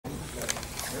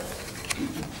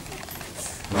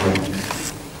Namaste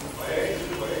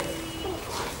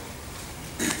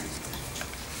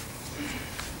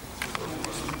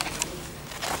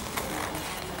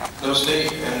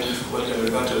and welcome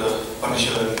everyone to the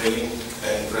Official Unveiling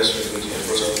and Press Meet with the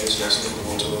Coach of International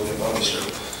Football Tour Nepal, Mr.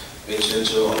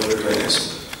 Vincenzo Alberto Annese.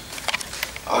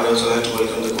 I would also like to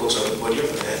welcome the coach of the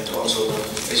podium and also the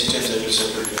Assistant General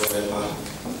Secretary of Nepal,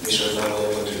 Mr.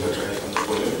 on the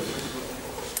podium.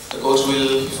 The coach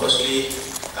will firstly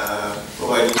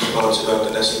provide thoughts about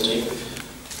the national team.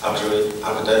 After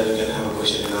that, we can have a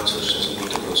question and answer session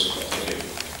with the coach.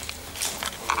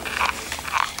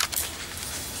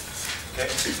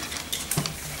 Thank you.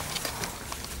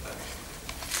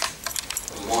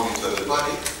 Good morning to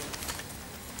everybody.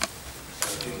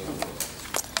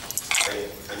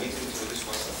 I need to introduce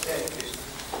myself. Yeah, please.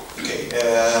 Okay.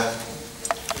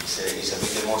 It's a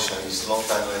bit emotional. It's a long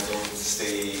time I don't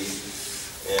stay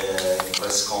in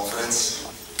press conference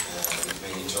with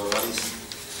many journalists.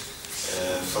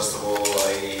 First of all,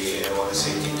 I want to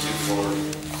say thank you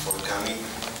for coming.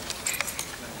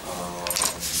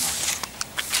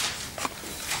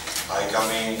 I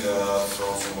coming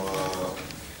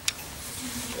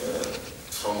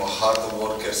from a hard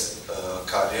worker's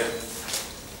career.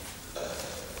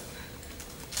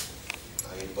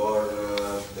 I born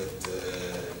that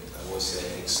I was an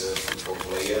ex-football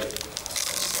player. I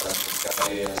started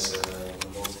career as a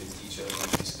mostly teacher in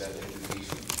physical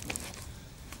education.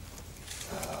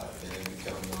 Then I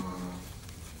become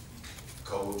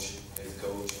head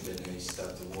coach. Then I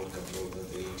start to work abroad at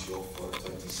the age of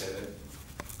 27.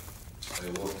 I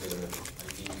work, I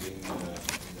think, in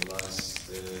the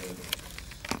last,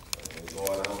 go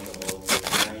around about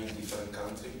 9 different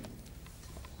countries.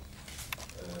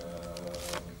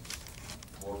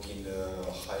 Working a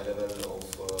high level of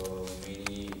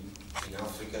many in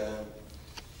Africa,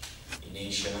 in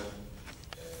Asia,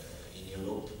 in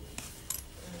Europe,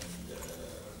 and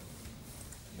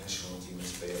national team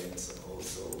experience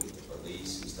also with the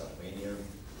police, with Armenia. And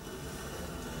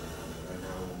right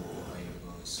now I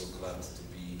am so glad to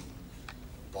be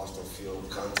part of your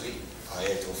country,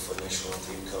 ahead of a national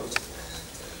team coach.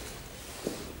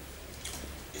 And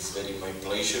it's very my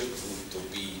pleasure to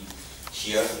be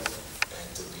here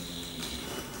and to be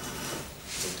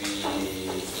in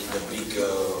the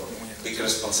big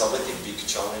responsibility, big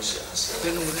challenge as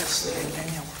the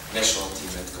national team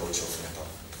head coach of Nepal.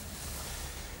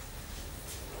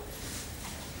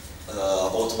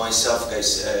 About myself,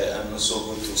 guys, I'm not so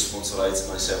good to sponsorize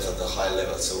myself at the high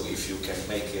level, so if you can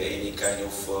make any kind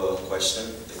of question,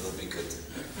 it will be good.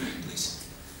 Please.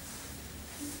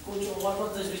 Coach, what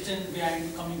was the reason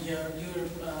behind coming here? You were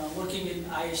working in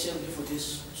ISL before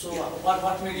this, so yeah.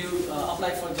 What made you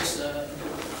apply for this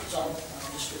job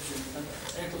description?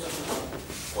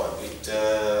 Well,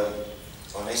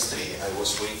 honestly, I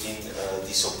was waiting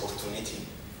this opportunity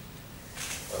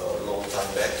a long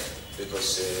time back,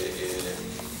 because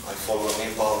I follow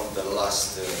Nepal in the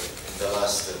last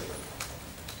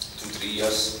 2-3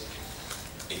 years.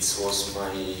 It was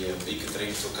my big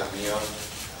dream to come here,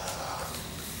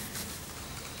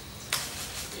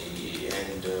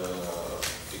 and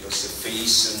because the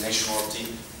face national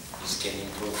team can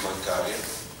improve my career.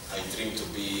 I dream to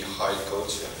be high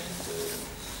coach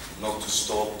and not to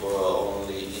stop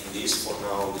only in this. For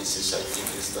now, this is, I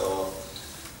think, is the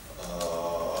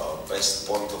best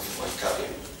point of my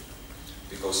career,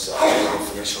 because I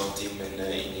love national team in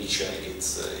Asia.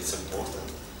 It's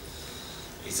important.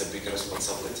 It's a big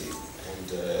responsibility,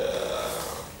 and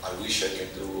I wish I can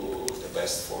do the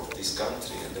best for this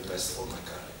country and the best for my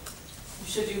career. You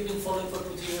said you've been following for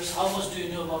 2-3 years. How much do you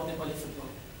know about Nepali football?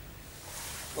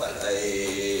 Well,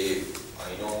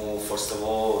 I know first of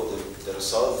all the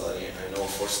result. I know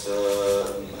first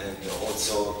and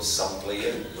also some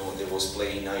player. You know, they was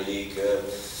playing I League.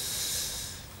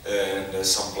 And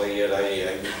some player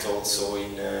I met also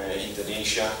in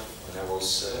Indonesia when I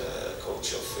was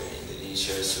coach of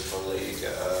Indonesia Super League.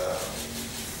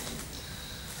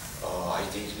 I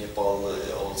think Nepal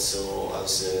also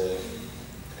has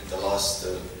in the last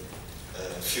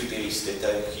few days that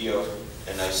I'm here,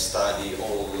 and I study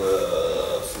all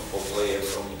football players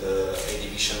from the A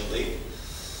Division League.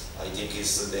 I think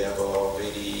they have a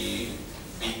very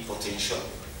big potential.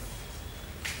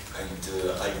 And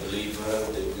I believe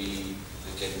that we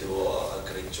can do a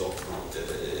great job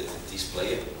with this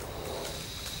player.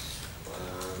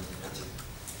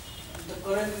 The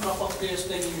current crop of players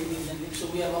playing in the Indian League, so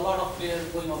we have a lot of players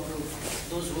going abroad.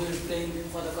 Those who are playing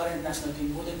for the current national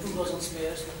team, more than 2,000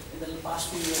 players in the past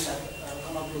few years have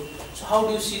come abroad. So how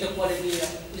do you see the quality?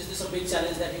 Is this a big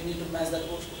challenge that you need to match the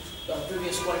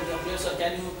previous quality of players, or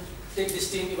can you take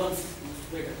this team even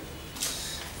better?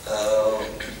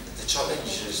 The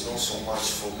challenge is not so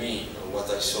much for me, what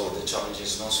I saw. The challenge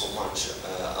is not so much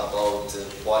about the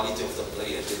quality of the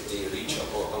player that they reach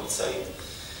outside.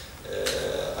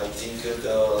 I think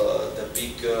the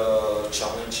big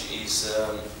challenge is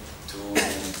to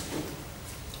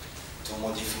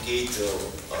modify,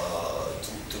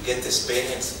 to get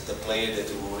experience the player that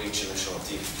will reach national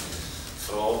team.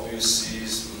 For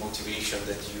obvious motivation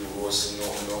that you also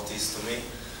noticed to me,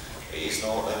 is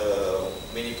not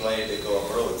many players that go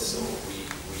abroad, so we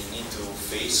need to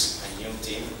face a new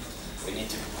team, we need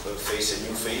to face a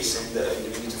new face, and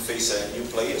we need to face new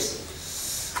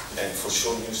players, and for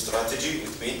sure new strategy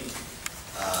with me.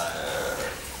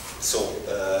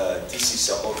 This is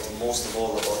about most of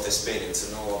all about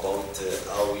experience, about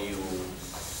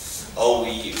how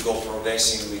we go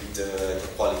progressing with the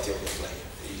quality of the player.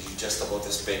 It's just about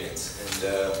experience, and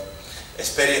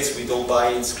experience we don't buy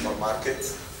in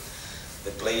supermarket. The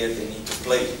player, they need to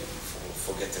play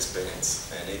for get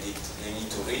experience, and they need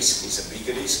to risk. It's a big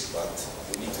risk, but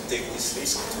we need to take this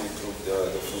risk to improve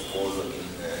the football in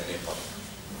Nepal.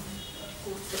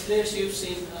 The players you've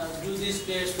seen, do these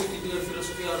players fit into your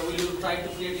philosophy, or will you try to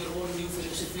create your own new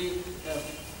philosophy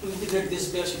to integrate these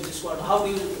players in the squad? How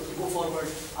do you go forward?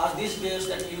 Are these players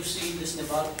that you see in this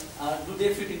Nepal, do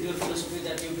they fit into your philosophy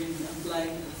that you've been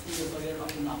applying in your career up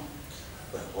to now?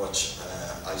 Watch,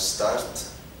 I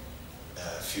start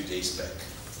a few days back.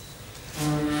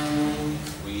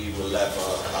 We will have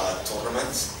a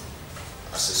tournament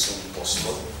as soon as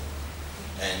possible,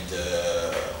 and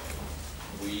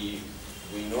we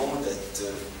know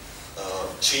that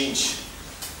change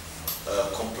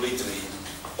completely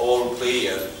all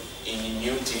player in a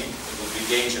new team, it will be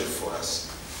dangerous for us.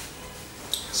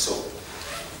 So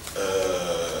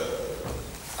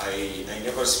I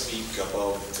never speak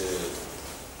about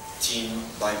team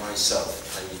by myself.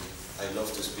 I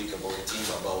love to speak about team,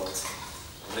 about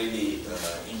really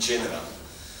in general.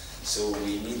 So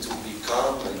we need to be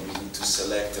calm, and we need to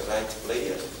select the right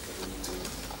player. We need to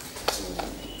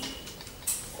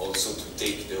also to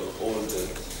take all the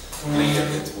player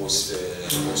that was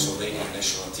already in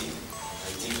national team.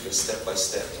 I think step by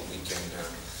step we can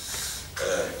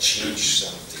change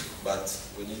something, but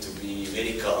we need to be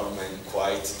very calm and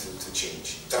quiet to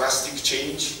change. Drastic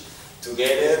change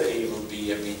together, it will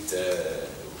be a bit.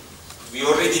 We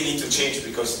already need to change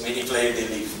because many players they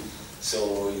leave,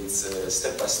 so it's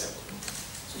step by step.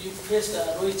 So you faced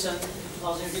Rohit Chand in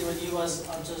 2018 when he was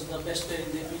just the best player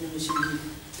in the Indonesian league.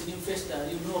 Then you faced,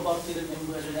 you know about Kiran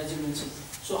Embu as you mentioned.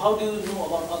 So how do you know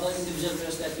about other individual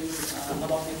players that you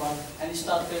about Nepal, any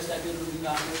star players that you're looking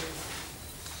after?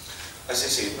 As I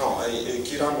said, no,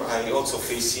 Kiran, I also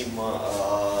faced him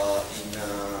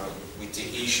with the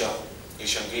Asian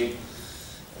game.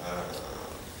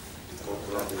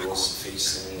 He was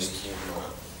facing him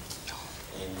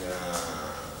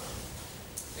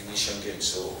in Asian game.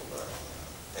 So,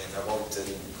 and about the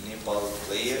Nepal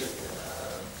player,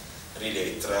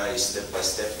 really I try step by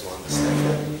step to understand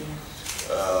them.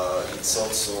 It's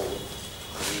also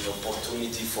an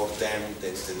opportunity for them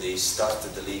that they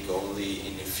started the league only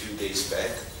in a few days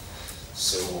back.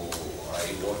 So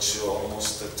I watch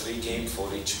almost 3 games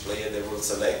for each player they will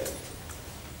select.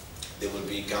 They will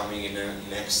be coming in the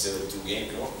next 2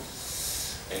 games, no?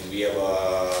 And we have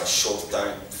a short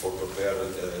time for prepare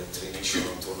the 3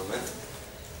 national tournament.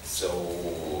 So,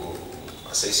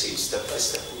 as I say, step by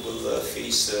step we will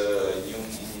face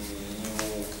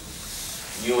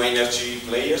new energy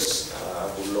players. I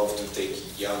would love to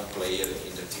take young player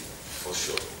in the team for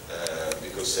sure,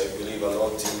 because I believe a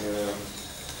lot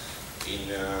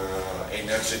in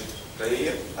energy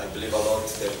player. I believe a lot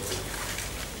that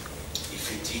if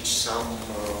you teach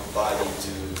somebody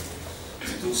to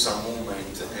do some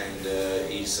movement and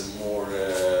is more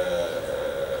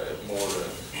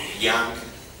young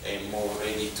and more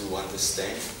ready to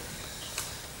understand.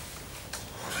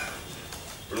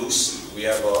 Plus, we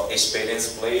have an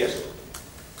experienced player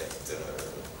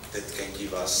that can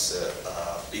give us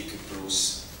a big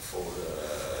plus for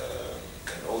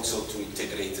and also to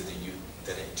integrate the youth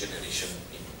generation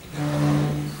in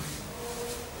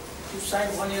You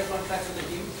signed 1-year contract with the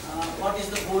team. What is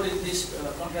the goal in this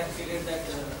contract period that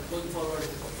going forward?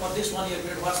 For this 1-year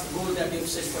period, what's the goal that you've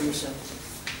set for yourself?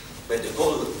 But the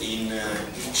goal in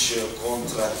each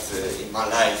contract in my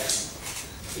life,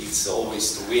 it's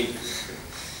always to win.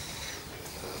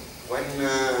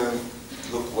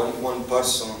 When one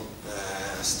person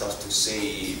starts to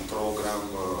say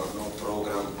program, no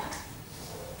program,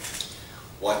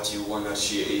 what you want to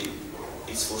achieve,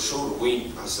 it's for sure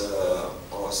win as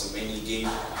many games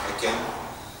I can,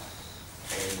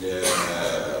 and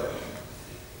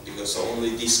because because only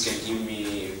this can give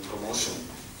me promotion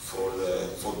for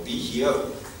be here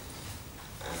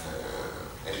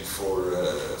and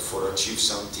for achieve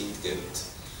something that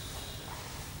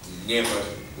never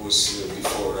was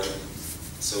before.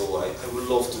 So I would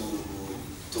love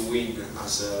to win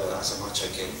as much I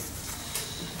can,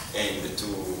 and to,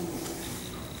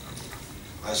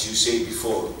 as you say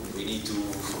before, we need to.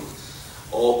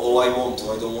 All I want,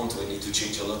 or I don't want, I need to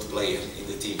change a lot of players in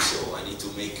the team. So I need to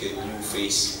make a new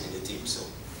face in the team. So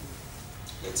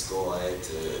let's go ahead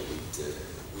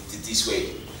with it this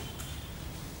way.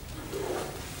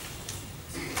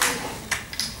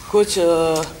 Coach,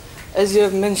 as you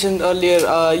have mentioned earlier,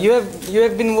 you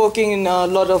have been working in a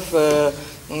lot of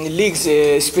leagues,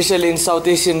 especially in South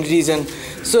Asian region.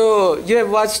 So you have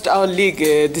watched our league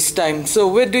this time. So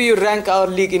where do you rank our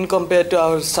league in compared to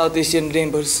our South Asian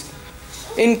neighbors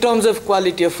in terms of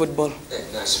quality of football?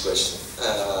 Nice question.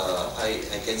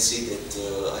 I can see that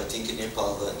I think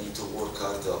Nepal need to work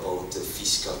hard about the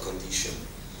physical condition.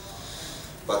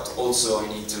 But also I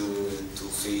need to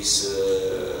face.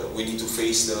 We need to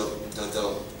face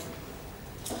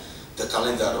the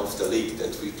calendar of the league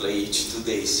that we play each 2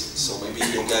 days. So maybe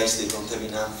the guys, they don't have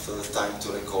enough time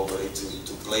to recover,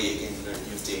 to play again a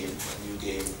new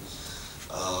game.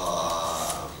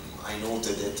 I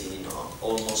noted that in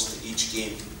almost each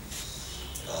game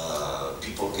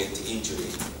people get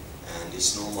injury, and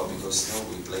it's normal because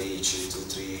we play each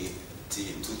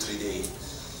 2-3 days.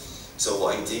 So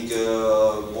I think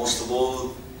most of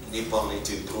all, Nepal need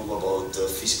to improve about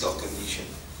physical condition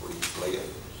for each player.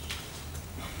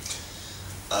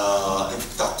 And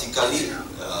tactically,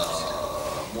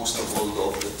 most of all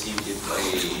of the team they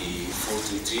play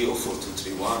 4-3-3 or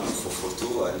 4-2-3-1 or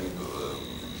 4-4-2. I mean,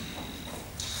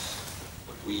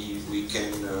 we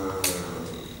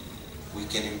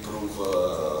can improve.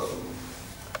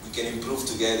 We can improve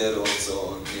together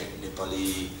also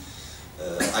Nepali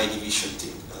I division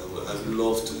team. I would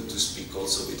love to speak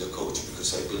also with the coach,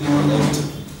 because I believe a lot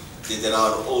that they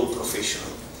are all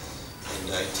professional,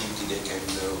 and I think they can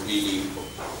really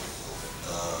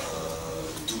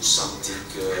do something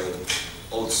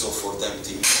also for them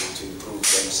to improve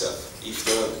themselves. If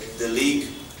the league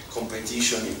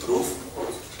competition improve,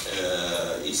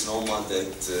 it's normal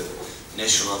that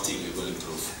national team will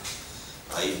improve.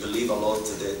 I believe a lot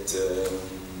that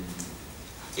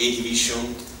A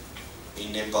division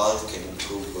in Nepal can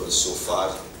improve so far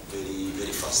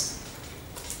very fast.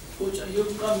 Coach,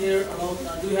 you've come here alone.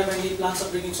 Do you have any plans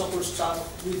of bringing support staff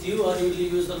with you, or you will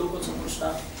use the local support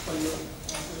staff for your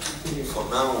For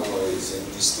now, in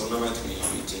this tournament, we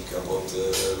think about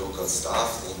local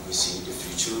staff, and we see in the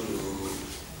future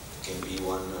can be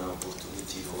one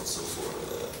opportunity also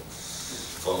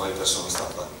for my personal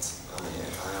staff. But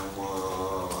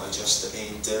I just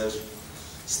enter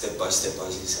step by step,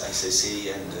 as I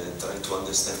say, and try to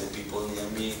understand the people near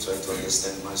me, try to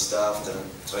understand my staff,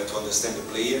 try to understand the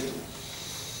player.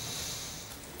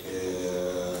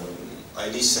 I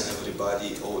listen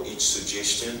everybody or each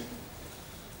suggestion.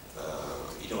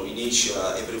 In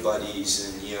Asia, everybody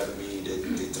is near me.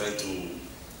 They try to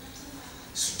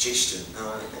suggestion.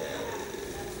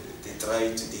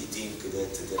 They think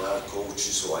that there are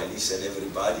coaches, so I listen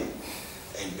everybody,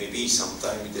 and maybe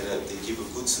sometimes they give a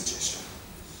good suggestion.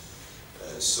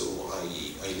 So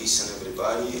I listen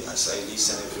everybody. As I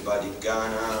listen everybody in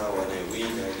Ghana when I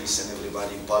win, I listen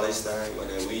everybody in Palestine when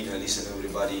I win, I listen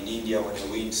everybody in India when I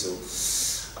win. So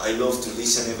I love to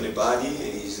listen everybody.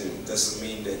 It doesn't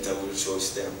mean that I will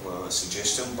choose them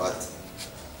suggestion, but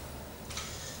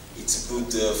it's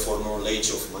good for knowledge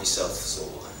of myself. So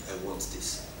I want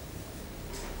this.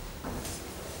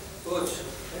 Coach,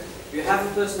 you have a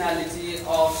personality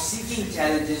of seeking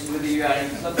challenges, whether you are in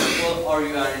club football or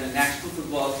you are in a national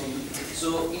football team.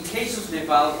 So in case of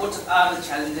Nepal, what are the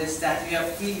challenges that you are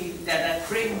feeling, that are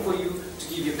craving for you to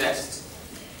give your best?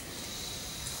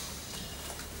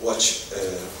 Watch,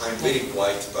 I'm very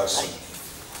quiet person,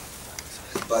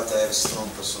 but I have strong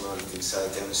personality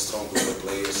inside. I'm strong with the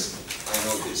players. I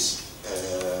know this.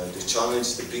 The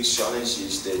challenge, the big challenge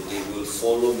is that they will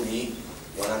follow me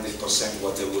 100%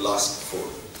 what I will ask for.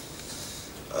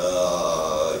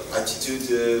 Attitude,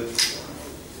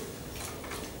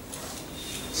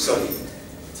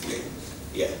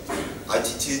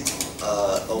 attitude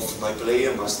of my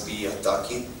player must be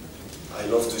attacking. I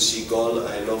love to see goal,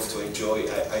 I love to enjoy.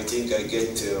 I think I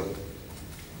get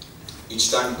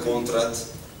each time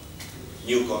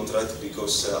new contract,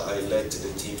 because I let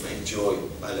the team enjoy,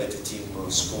 I let the team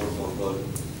score more goal.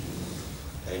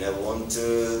 And I want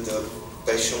the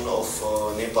passion of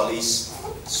Nepalese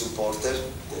supporter,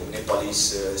 the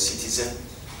Nepalese citizen,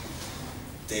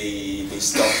 they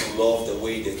start to love the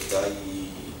way that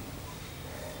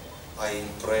I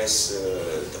impress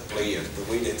the player, the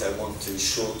way that I want to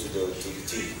show to the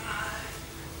team.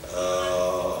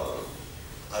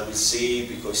 I will say,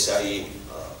 because I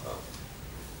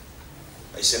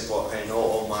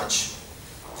know how much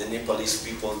the Nepalese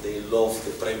people, they love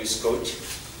the previous coach,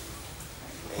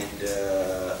 and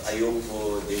I hope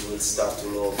they will start to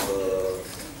love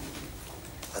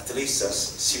at least as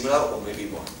similar or maybe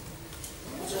more.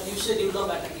 So you said you love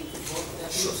attacking football.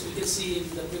 That Sure. we can see in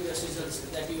the previous results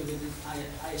that you did in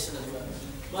ISL as well.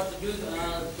 But you,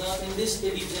 in this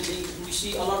division league, we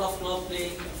see a lot of clubs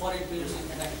playing foreign players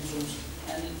in attacking zones,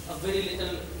 and a very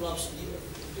little clubs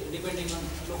depending on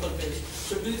local players.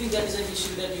 So do you think that is an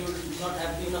issue that you will not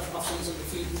have enough options on the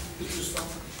field to choose from?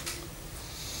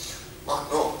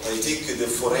 No, I think the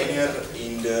foreigner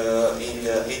in the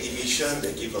A division,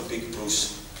 they give a big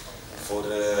push for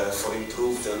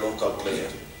improve the local player,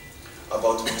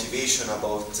 about motivation,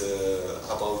 about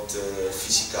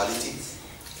physicality.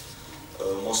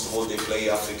 Most of all, they play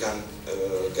African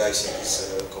guys in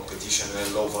this competition. I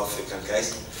love African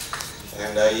guys,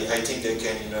 and I think they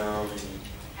can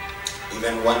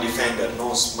even one defender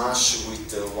no smash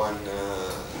with one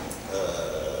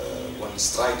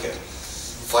striker.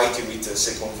 Fighting with a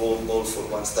second ball for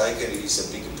one striker is a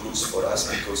big plus for us,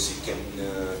 because it can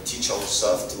teach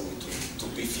ourselves to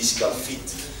be physical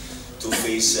fit to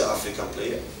face African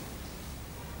player.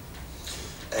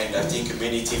 And I think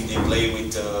many teams, they play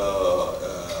with the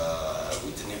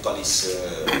Nepalese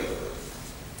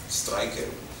striker.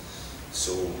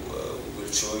 So we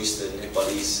will choose the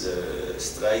Nepalese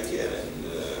striker, and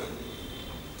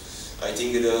I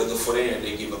think the foreigner,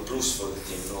 they give a plus for the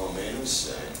team, no minus.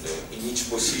 And in each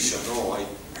position, no, I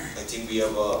think we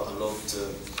have a lot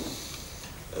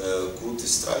good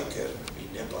striker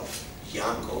in Nepal,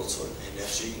 young also,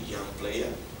 energy, young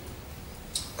player.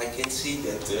 I can see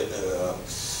that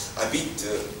a bit,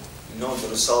 the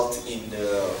result in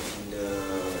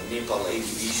Nepal A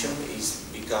division is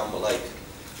become like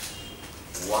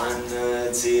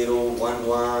 1-0,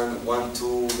 1-1,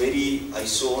 1-2. Very, I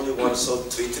saw only one result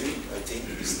 3-3. I think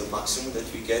is the maximum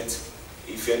that we get,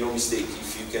 if I'm no mistake.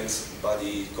 If you can,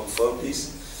 somebody confirm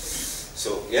this.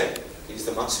 So yeah, it's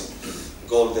the maximum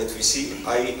goal that we see.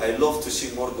 I love to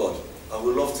see more goal. I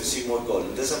would love to see more goal.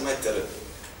 It doesn't matter.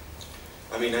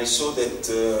 I mean, I saw that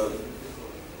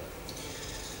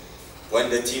when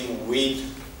the team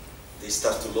win, they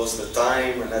start to lose the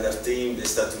time. Another team, they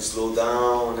start to slow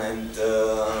down, and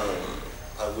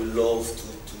I would love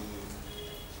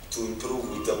to improve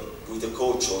with the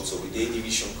coach also, with the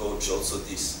division coach also,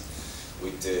 this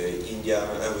with India,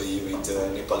 with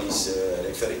Nepalese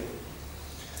referee,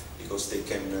 because they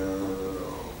can.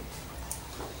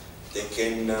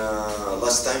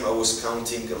 Last time I was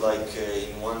counting like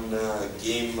in one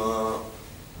game,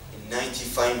 in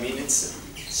 95 minutes,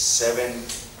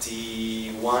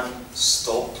 71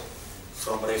 stop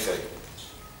from referee.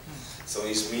 So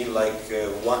it means like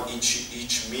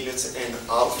each minute and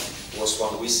half was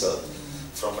one whistle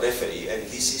from referee, and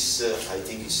this is I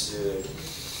think is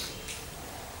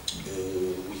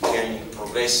we can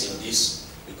progress in this,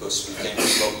 because we can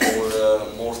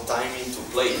develop more timing to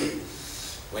play.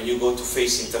 When you go to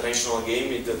face international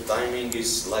game, the timing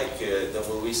is like the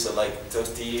whistle like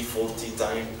 30, 40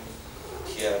 times.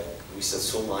 Here whistle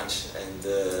so much, and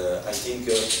I think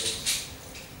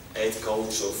head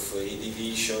coach of A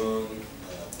division,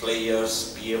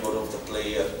 players, behavior of the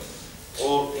player,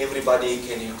 everybody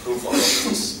can improve on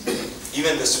this.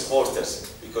 Even the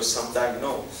supporters, because sometimes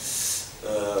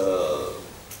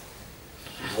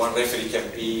one referee can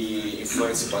be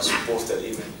influenced by supporter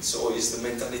even. So the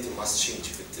mentality must change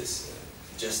with this.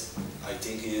 Just, I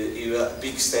think, a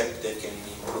big step that can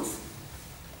improve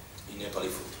in Nepali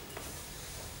football.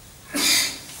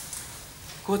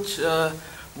 Coach,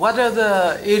 what are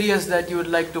the areas that you would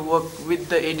like to work with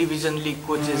the A Division League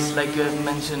coaches, like you have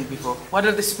mentioned before? What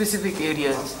are the specific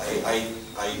areas?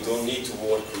 I don't need to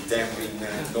work with them in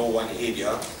no one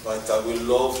area, but I would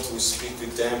love to speak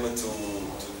with them, to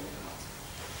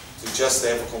just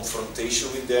have a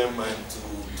confrontation with them, and to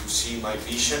see my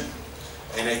vision.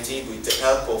 And I think with the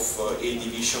help of A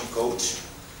division coach,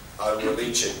 I will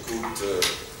reach a good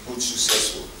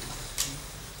successful.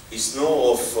 It's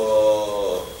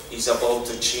it's about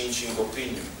changing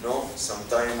opinion. No,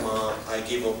 sometimes I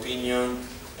give opinion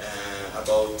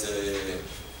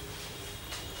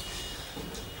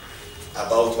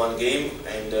about one game,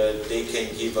 and they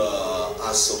can give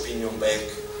us opinion back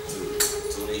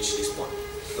to reach this point.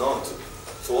 No,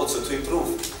 to also to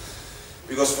improve,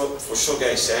 because for sure,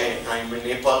 guys, I'm in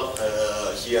Nepal.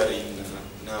 Here in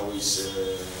now is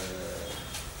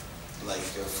like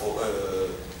for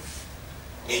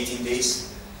 18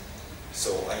 days.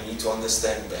 So I need to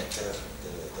understand better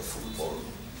the football.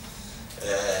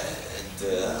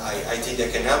 I think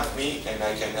they can help me and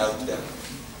I can help them.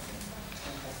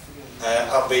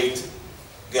 Update,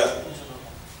 go.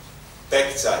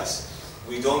 Packed size.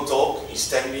 We don't talk, it's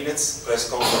 10 minutes, press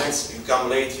conference, you come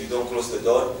late, you don't close the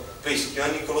door. Please,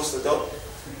 can you close the door?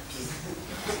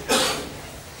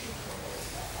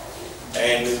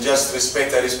 And just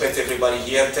respect, I respect everybody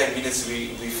here, 10 minutes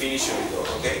we finish and we go,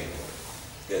 okay?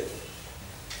 Good.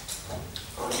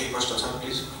 Okay, Master Hassan,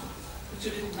 please.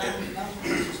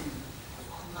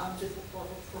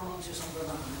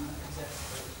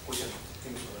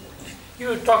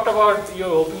 You talked about you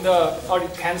hoping the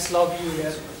fans love you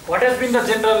here. What has been the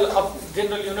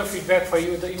general feedback for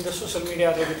you in the social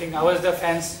media and everything? How has the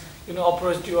fans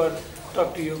approached you or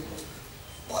talked to you?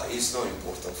 Well, it's not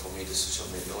important for me, the social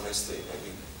media, honestly. I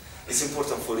mean, it's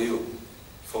important for you.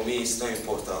 For me, it's not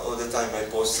important. All the time I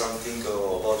post something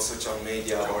about social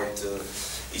media, about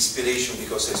inspiration,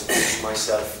 because I speak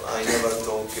myself. I never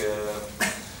talk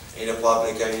in the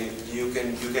public. You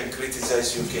can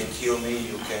criticize, you can kill me,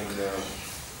 you can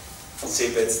say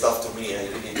bad stuff to me. I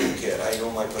really don't care. I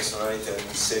know my personality. I'm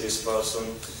a serious person.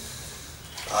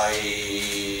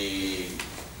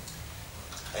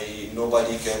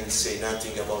 Nobody can say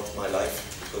nothing about my life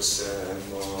because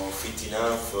I'm fit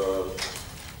enough,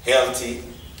 healthy,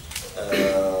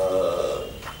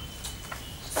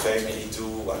 family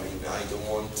too. I mean, I don't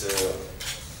want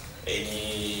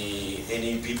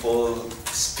any people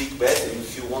speak bad.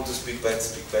 If you want to speak bad,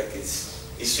 speak back.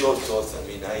 It's your thought. I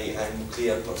mean, I'm a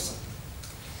clear person.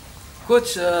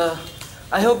 Coach,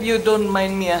 I hope you don't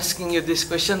mind me asking you this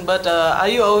question, but are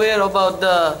you aware about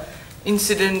the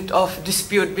incident of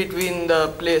dispute between the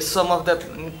players, some of the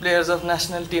players of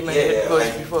national team and head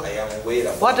coach before? I am aware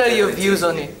about What are your everything. views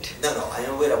on it? No, I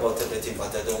am aware about everything,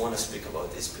 but I don't want to speak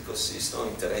about this because it's not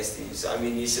interesting. I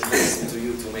mean, it's amazing to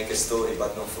you to make a story,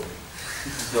 but not for me.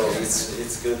 No,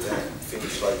 it's good to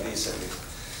finish like this. I mean,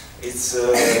 it's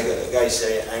guys,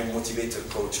 I'm a motivated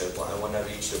coach. I want to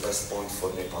reach the best point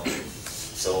for Nepal.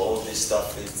 So all this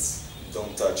stuff,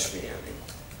 don't touch me. I mean,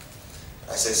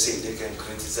 as I say, they can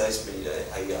criticize me.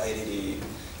 I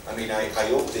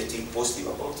hope they think positive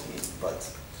about me, but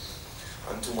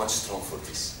I'm too much strong for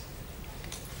this.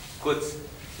 Coach,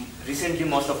 recently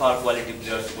most of our quality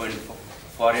players went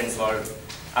foreign for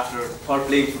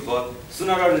playing football.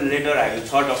 Sooner or later, have you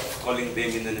thought of calling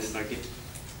them in the national team?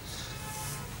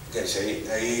 Guys,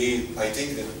 I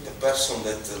think that the person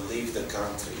that leave the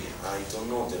country, I don't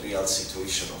know the real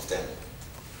situation of them.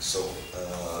 So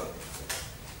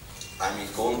I'm in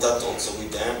contact also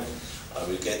with them. I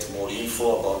will get more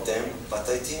info about them. But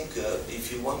I think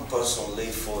if you one person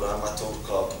leave for amateur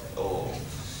club or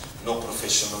no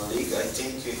professional league, I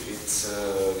think it's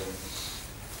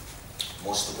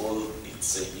most of all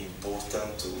it's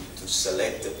important to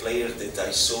select the player that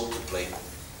I saw to play,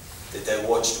 that I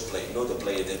watch to play, not the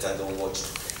player that I don't watch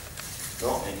to play.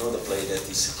 No, and not the player that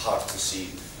is hard to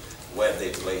see where they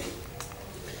play.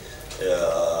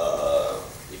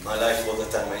 In my life all the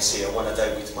time I say I want to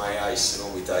die with my eyes,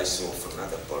 not with eyes of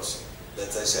another person. That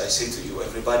I say to you,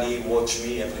 everybody watch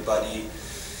me, everybody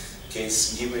can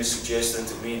give me a suggestion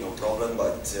to me, no problem,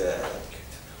 but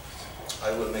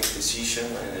I will make decision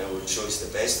and I will choose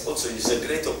the best. Also, it's a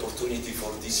great opportunity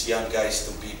for these young guys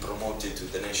to be promoted to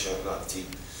the national team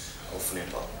of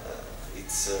Nepal.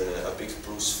 It's a big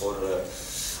plus for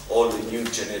all the new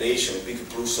generation, a big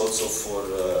plus also for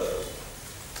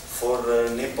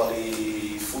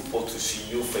Nepali football to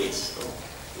see new face. So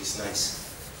it's nice.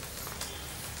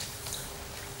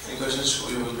 Any questions?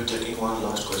 We will be taking one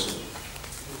last question.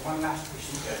 One last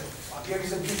question. There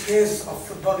is a big case of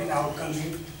football in our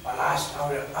country. Our last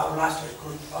head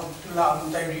coach, Abdullah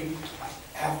Mutairi,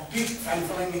 have big fan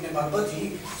following in Nepal, but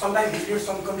he sometimes creates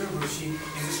some controversy.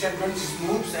 His statements, his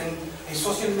moves, and his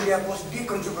social media posts big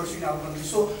controversy in our country.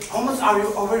 So, how much are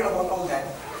you aware about all that?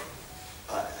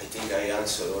 I think I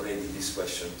answered already this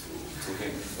question to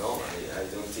him. No, I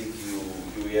don't think you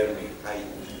hear me. I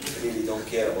really don't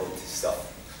care about this stuff.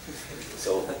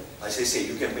 So, as I say,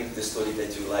 you can make the story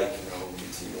that you like,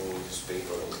 with your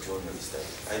newspaper or journalist.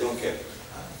 I don't care.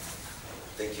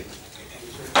 Thank you.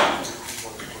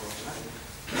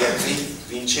 Yeah,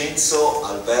 Vincenzo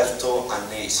Alberto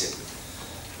Annese.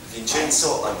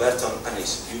 Vincenzo Alberto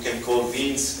Annese. You can call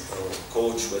Vince or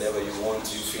coach, whatever you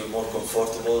want. You feel more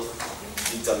comfortable.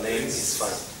 Little name is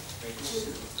fine.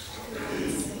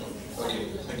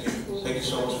 Okay, thank you. Thank you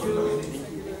so much for coming.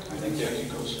 Thank you,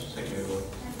 coach. Thank you, everyone.